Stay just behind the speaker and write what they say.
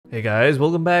Hey guys,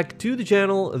 welcome back to the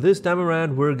channel. This time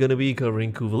around we're gonna be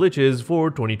covering Kuva Liches for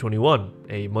 2021,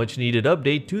 a much needed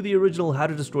update to the original How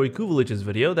to Destroy Kuva Liches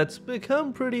video that's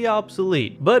become pretty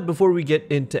obsolete. But before we get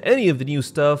into any of the new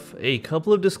stuff, a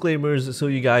couple of disclaimers so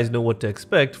you guys know what to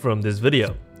expect from this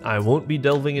video. I won't be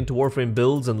delving into Warframe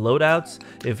builds and loadouts.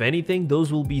 If anything,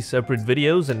 those will be separate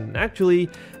videos, and actually,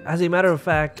 as a matter of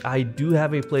fact, I do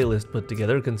have a playlist put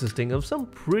together consisting of some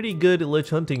pretty good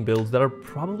Lich hunting builds that are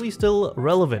probably still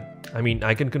relevant. I mean,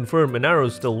 I can confirm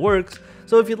Monero still works,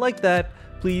 so if you'd like that,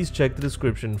 please check the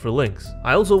description for links.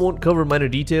 I also won't cover minor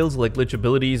details like Lich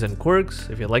abilities and quirks.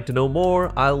 If you'd like to know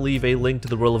more, I'll leave a link to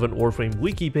the relevant Warframe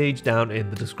wiki page down in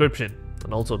the description.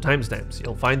 And also timestamps,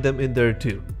 you'll find them in there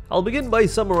too. I'll begin by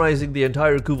summarizing the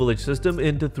entire Kuva Lich system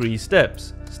into 3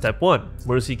 steps. Step 1.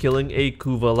 Mercy killing a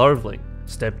Kuva larvaling.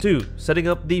 Step 2. Setting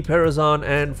up the Parazon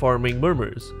and farming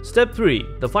Murmurs. Step 3.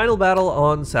 The final battle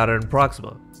on Saturn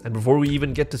Proxima. And before we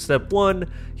even get to step 1,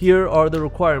 here are the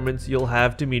requirements you'll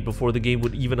have to meet before the game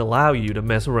would even allow you to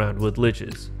mess around with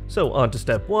liches. So on to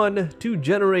step 1, to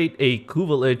generate a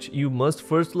Kuva Lich, you must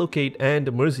first locate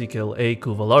and mercy kill a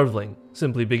Kuva larvaling.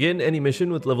 Simply begin any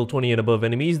mission with level 20 and above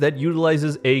enemies that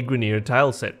utilizes a Grineer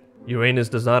tile set. Uranus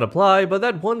does not apply, but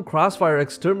that one Crossfire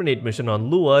Exterminate mission on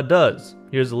Lua does.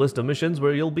 Here's a list of missions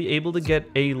where you'll be able to get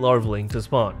a larvaling to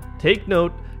spawn. Take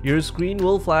note, your screen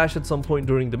will flash at some point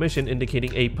during the mission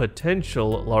indicating a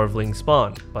potential larvaling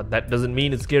spawn, but that doesn't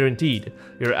mean it's guaranteed.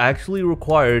 You're actually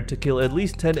required to kill at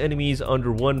least 10 enemies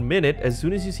under 1 minute as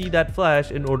soon as you see that flash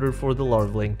in order for the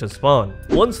larvaling to spawn.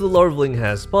 Once the larvaling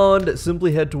has spawned,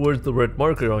 simply head towards the red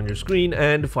marker on your screen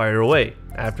and fire away.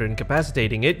 After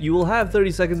incapacitating it, you will have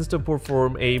 30 seconds to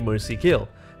perform a mercy kill.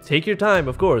 Take your time,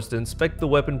 of course, to inspect the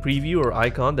weapon preview or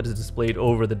icon that is displayed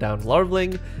over the downed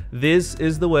larvaling. This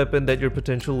is the weapon that your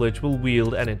potential lich will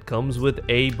wield, and it comes with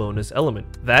a bonus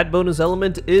element. That bonus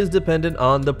element is dependent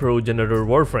on the progenitor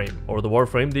warframe, or the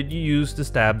warframe that you use to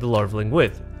stab the larvaling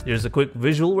with. Here's a quick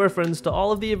visual reference to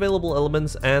all of the available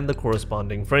elements and the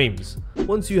corresponding frames.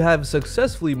 Once you have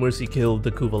successfully mercy killed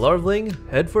the Kuva larvaling,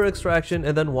 head for extraction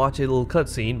and then watch a little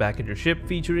cutscene back at your ship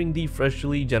featuring the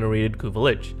freshly generated Kuva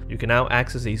Lich. You can now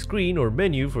access a screen or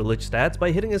menu for Lich stats by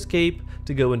hitting escape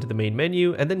to go into the main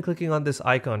menu and then clicking on this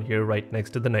icon here right next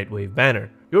to the Nightwave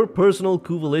banner. Your personal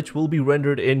Kuva Lich will be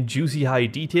rendered in juicy high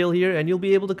detail here, and you'll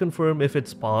be able to confirm if it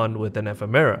spawned with an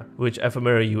ephemera. Which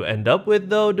ephemera you end up with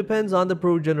though depends on the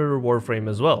progenitor warframe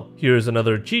as well. Here's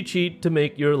another cheat sheet to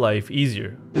make your life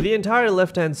easier. The entire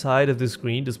left hand side of the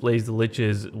screen displays the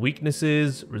Lich's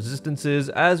weaknesses, resistances,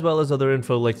 as well as other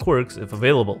info like quirks if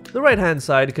available. The right hand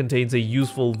side contains a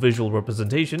useful visual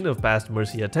representation of past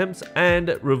mercy attempts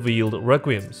and revealed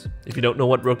Requiems. If you don't know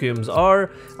what Requiems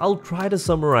are, I'll try to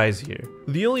summarize here.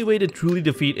 The only way to truly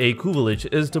defeat a Kuva Lich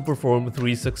is to perform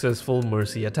 3 successful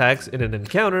mercy attacks in an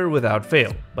encounter without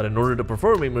fail. But in order to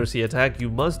perform a mercy attack, you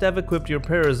must have equipped your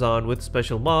Parazon with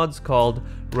special mods called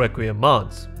Requiem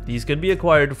mods. These can be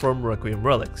acquired from Requiem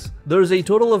relics. There's a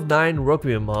total of 9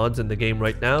 Requiem mods in the game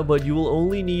right now, but you will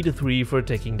only need 3 for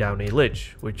taking down a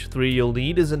Lich. Which 3 you'll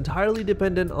need is entirely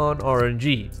dependent on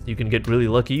RNG. You can get really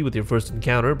lucky with your first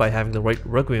encounter by having the right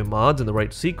Requiem mods in the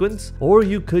right sequence, or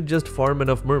you could just farm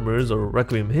enough Murmurs or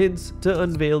Requiem hints to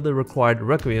unveil the required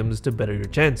Requiems to better your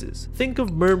chances. Think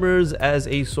of Murmurs as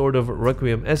a sort of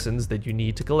Requiem essence that you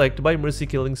need to collect by mercy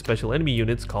killing special enemy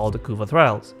units called Kuva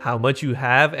Thralls. How much you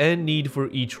have and need for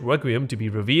each Requiem to be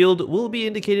revealed will be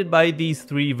indicated by these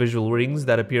 3 visual rings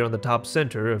that appear on the top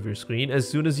center of your screen as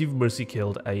soon as you've mercy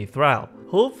killed a Thrall.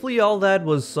 Hopefully all that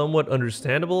was somewhat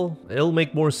understandable. It'll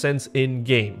make more sense in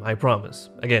game, I promise.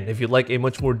 Again, if you'd like a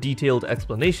much more detailed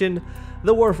explanation,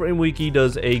 the Warframe wiki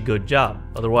does a good job.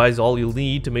 Otherwise, all you'll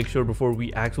need to make sure before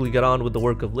we actually get on with the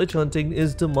work of Lich hunting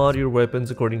is to mod your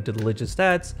weapons according to the Lich's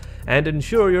stats and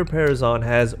ensure your Parazon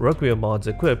has Requiem mods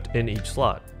equipped in each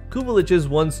slot. Kuva Liches,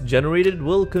 once generated,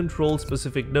 will control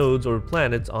specific nodes or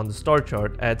planets on the star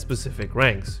chart at specific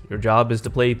ranks. Your job is to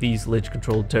play these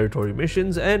Lich-controlled territory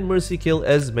missions and mercy kill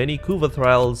as many Kuva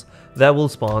Thralls that will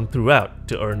spawn throughout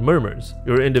to earn Murmurs.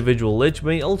 Your individual Lich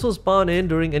may also spawn in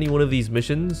during any one of these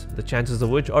missions, the chances of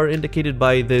which are indicated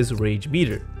by this rage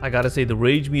meter. I gotta say, the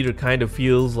rage meter kind of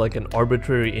feels like an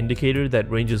arbitrary indicator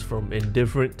that ranges from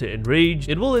indifferent to enraged.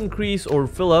 It will increase or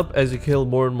fill up as you kill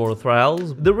more and more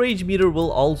Thralls. The rage meter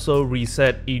will also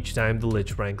reset each time the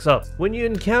Lich ranks up. When you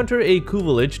encounter a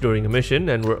Kuva Lich during a mission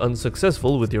and were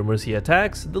unsuccessful with your mercy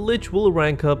attacks, the Lich will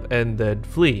rank up and then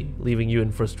flee, leaving you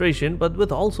in frustration but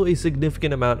with also a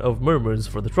significant amount of Murmurs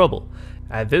for the trouble.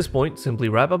 At this point, simply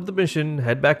wrap up the mission,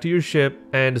 head back to your ship,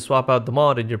 and swap out the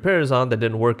mod in your Parazon that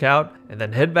didn't work out, and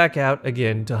then head back out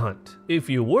again to hunt. If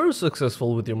you were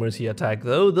successful with your Mercy attack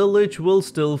though, the Lich will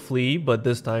still flee, but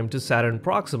this time to Saturn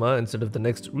Proxima instead of the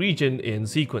next region in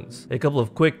sequence. A couple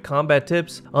of quick combat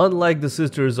tips: unlike the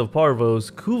Sisters of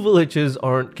Parvos, Kuva Liches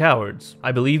aren't cowards.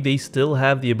 I believe they still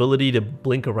have the ability to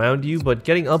blink around you, but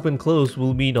getting up and close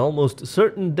will mean almost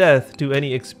certain death to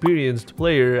any experienced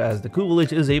player, as the Kuva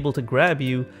Lich is able to grab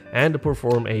you and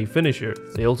perform a finisher.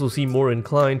 They also seem more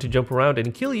inclined to jump around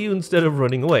and kill you instead of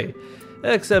running away.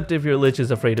 Except if your Lich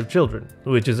is afraid of children,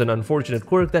 which is an unfortunate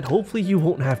quirk that hopefully you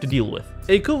won't have to deal with.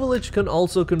 A Kuva Lich can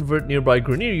also convert nearby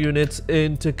Grineer units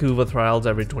into Kuva Thralls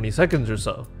every 20 seconds or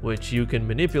so, which you can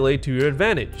manipulate to your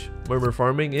advantage. Murmur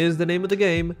farming is the name of the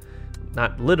game.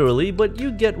 Not literally, but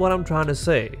you get what I'm trying to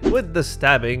say. With the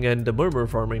stabbing and the murmur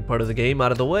farming part of the game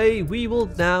out of the way, we will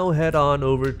now head on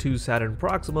over to Saturn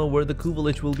Proxima, where the Kuva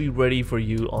Lich will be ready for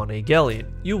you on a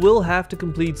galleon. You will have to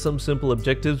complete some simple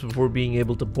objectives before being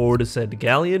able to board said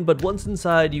galleon, but once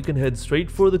inside you can head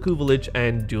straight for the Kuva Lich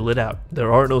and duel it out.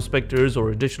 There are no specters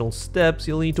or additional steps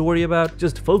you'll need to worry about,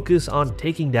 just focus on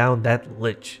taking down that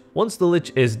Lich. Once the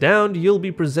Lich is downed, you'll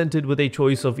be presented with a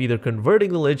choice of either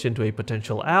converting the Lich into a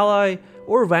potential ally,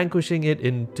 or vanquishing it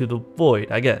into the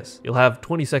void, I guess. You'll have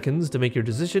 20 seconds to make your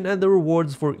decision, and the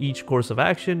rewards for each course of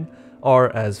action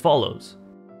are as follows.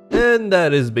 And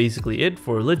that is basically it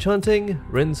for Lich hunting.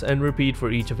 Rinse and repeat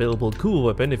for each available Kuva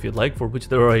weapon if you'd like, for which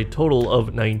there are a total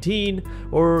of 19,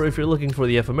 or if you're looking for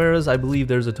the ephemeras, I believe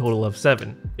there's a total of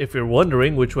 7. If you're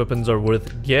wondering which weapons are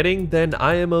worth getting, then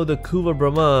IMO the Kuva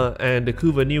Brahma and the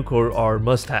Kuva Nucor are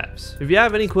must-haves. If you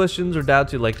have any questions or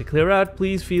doubts you'd like to clear out,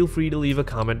 please feel free to leave a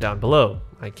comment down below.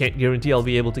 I can't guarantee I'll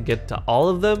be able to get to all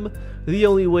of them. The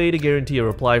only way to guarantee a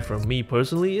reply from me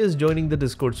personally is joining the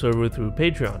Discord server through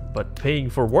Patreon, but paying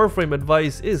for Warframe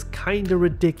advice is kinda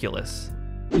ridiculous.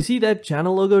 You see that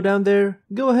channel logo down there?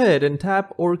 Go ahead and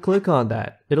tap or click on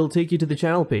that. It'll take you to the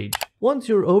channel page. Once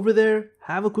you're over there,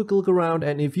 have a quick look around,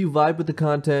 and if you vibe with the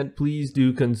content, please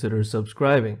do consider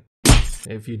subscribing.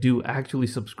 If you do actually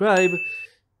subscribe,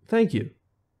 thank you.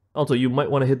 Also, you might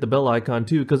want to hit the bell icon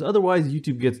too, because otherwise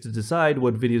YouTube gets to decide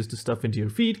what videos to stuff into your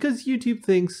feed, because YouTube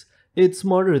thinks it's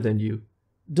smarter than you.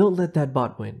 Don't let that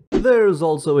bot win. There's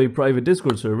also a private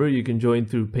Discord server you can join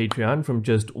through Patreon from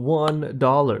just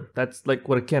 $1. That's like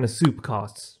what a can of soup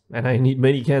costs. And I need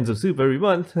many cans of soup every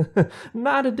month.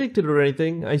 Not addicted or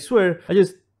anything, I swear.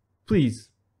 Please,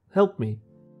 help me.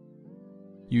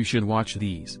 You should watch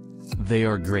these. They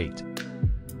are great.